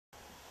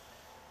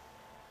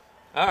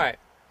All right.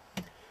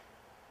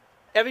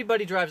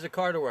 Everybody drives a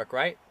car to work,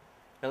 right?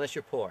 Unless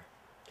you're poor.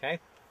 Okay?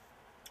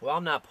 Well,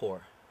 I'm not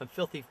poor. I'm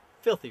filthy,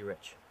 filthy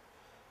rich.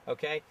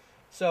 Okay?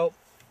 So,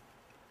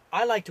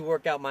 I like to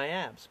work out my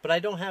abs, but I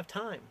don't have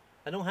time.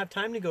 I don't have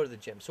time to go to the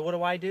gym. So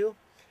what do?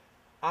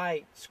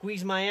 I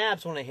squeeze my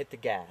abs when I hit the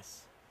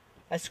gas.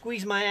 I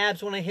squeeze my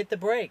abs when I hit the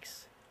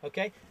brakes.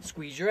 Okay?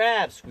 Squeeze your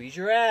abs, squeeze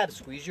your abs,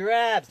 squeeze your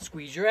abs,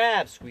 squeeze your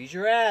abs, squeeze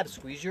your abs,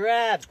 squeeze your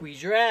abs,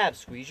 squeeze your abs,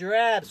 squeeze your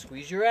abs,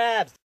 squeeze your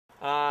abs.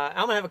 I'm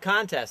going to have a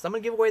contest. I'm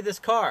going to give away this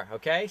car,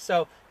 okay?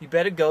 So you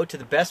better go to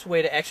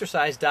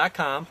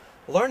thebestwaytoexercise.com,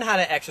 learn how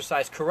to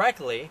exercise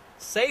correctly,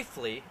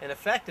 safely, and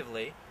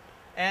effectively,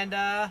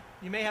 and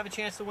you may have a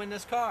chance to win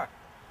this car.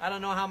 I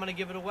don't know how I'm going to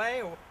give it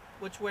away or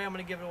which way I'm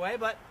going to give it away,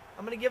 but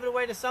I'm going to give it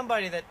away to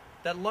somebody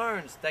that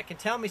learns, that can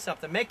tell me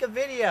something. Make a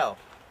video.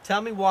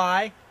 Tell me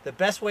why the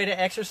best way to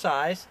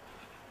exercise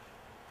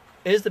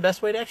is the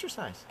best way to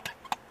exercise.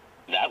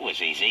 That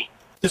was easy.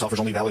 This offer is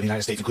only valid in the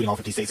United States, including all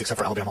 50 states except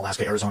for Alabama,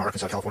 Alaska, Arizona,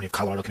 Arkansas, California,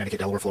 Colorado,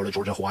 Connecticut, Delaware, Florida,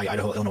 Georgia, Hawaii,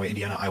 Idaho, Illinois,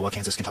 Indiana, Iowa,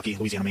 Kansas, Kentucky,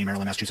 Louisiana, Maine,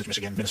 Maryland, Massachusetts,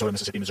 Michigan, Minnesota,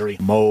 Mississippi, Missouri,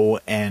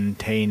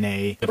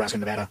 Montana, Nebraska,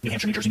 Nevada, New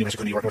Hampshire, New Jersey, New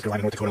Mexico, New York, North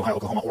Carolina, North Dakota, Ohio,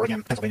 Oklahoma,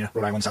 Oregon, Pennsylvania,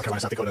 Rhode Island, South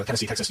Carolina, South Dakota,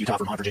 Tennessee, Texas, Utah,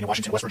 Vermont, Virginia,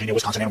 Washington, West Virginia,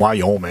 Wisconsin, and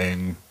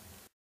Wyoming.